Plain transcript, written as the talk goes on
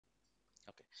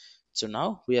So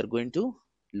now we are going to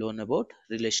learn about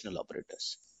relational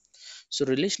operators. So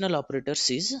relational operators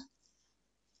is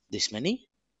this many.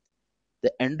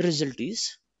 The end result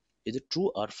is either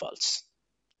true or false.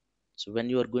 So when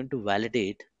you are going to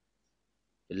validate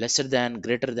lesser than,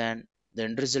 greater than, the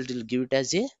end result will give it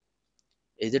as a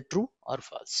either true or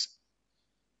false.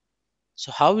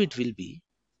 So how it will be,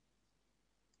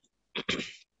 if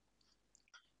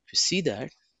you see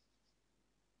that,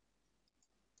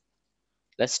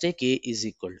 let's take A is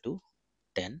equal to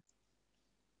 10,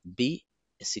 B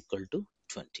is equal to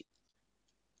 20.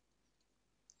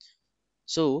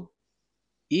 So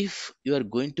if you are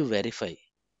going to verify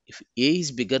if A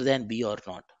is bigger than B or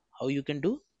not, how you can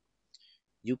do?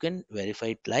 You can verify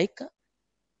it like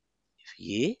if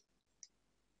A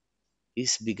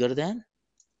is bigger than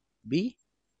B,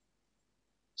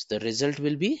 so the result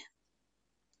will be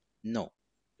no,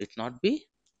 it not be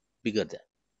bigger than,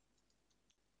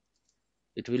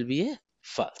 it will be a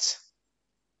false.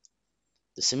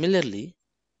 Similarly,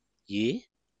 A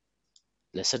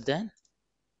lesser than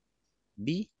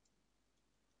B,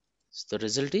 so the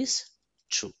result is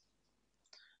true.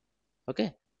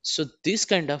 Okay, so this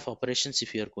kind of operations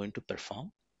if you are going to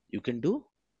perform, you can do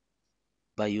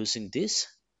by using these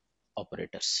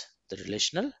operators, the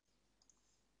relational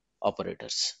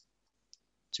operators.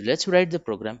 So let's write the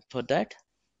program for that.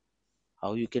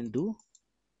 How you can do?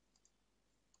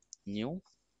 New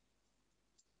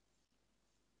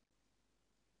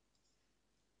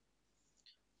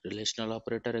relational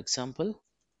operator example.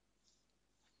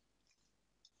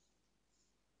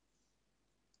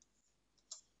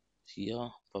 Here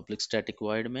public static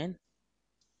void main.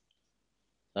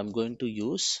 I'm going to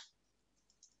use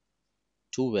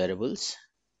two variables.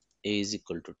 A is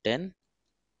equal to 10,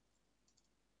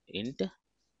 int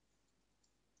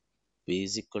B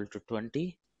is equal to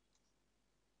 20,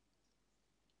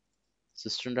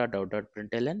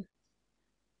 system.out.println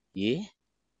A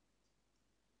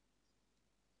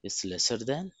is lesser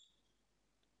than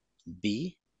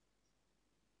B.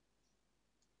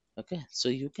 Okay, so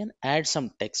you can add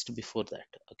some text before that.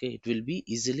 Okay, it will be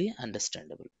easily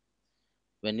understandable.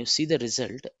 When you see the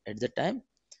result at the time,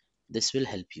 this will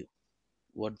help you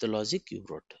what the logic you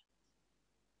wrote.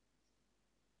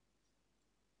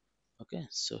 Okay,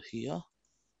 so here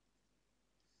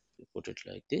you put it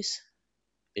like this,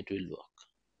 it will work.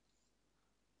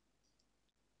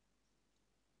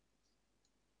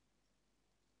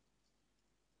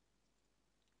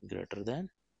 Greater than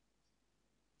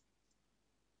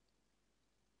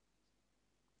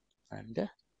and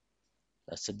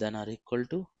lesser than or equal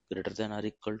to, greater than or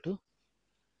equal to,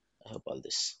 I hope all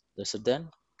this, lesser than,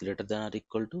 greater than or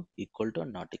equal to,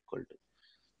 and not equal to.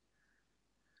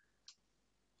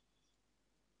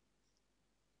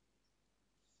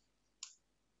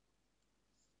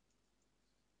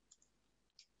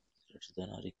 Greater than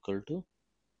or equal to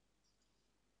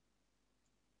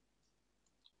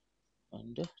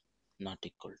and not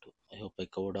equal to. I hope I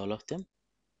covered all of them.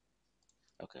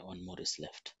 Okay, one more is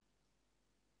left.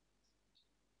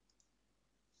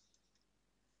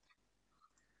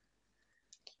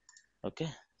 Okay,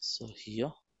 so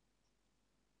here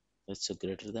it's a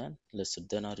greater than, lesser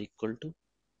than or equal to,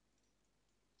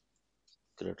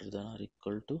 greater than or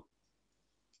equal to.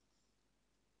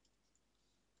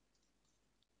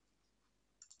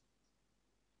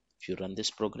 If you run this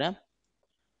program,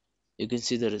 you can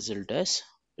see the result as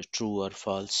true or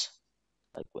false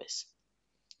likewise.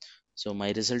 So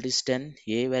my result is 10,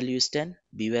 A value is 10,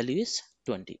 B value is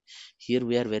 20. Here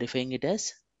we are verifying it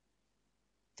as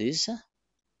these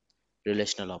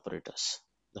relational operators.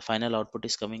 The final output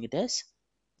is coming it as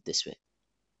this way.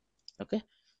 Okay,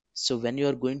 so when you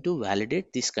are going to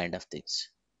validate these kind of things,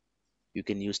 you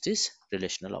can use these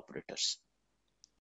relational operators.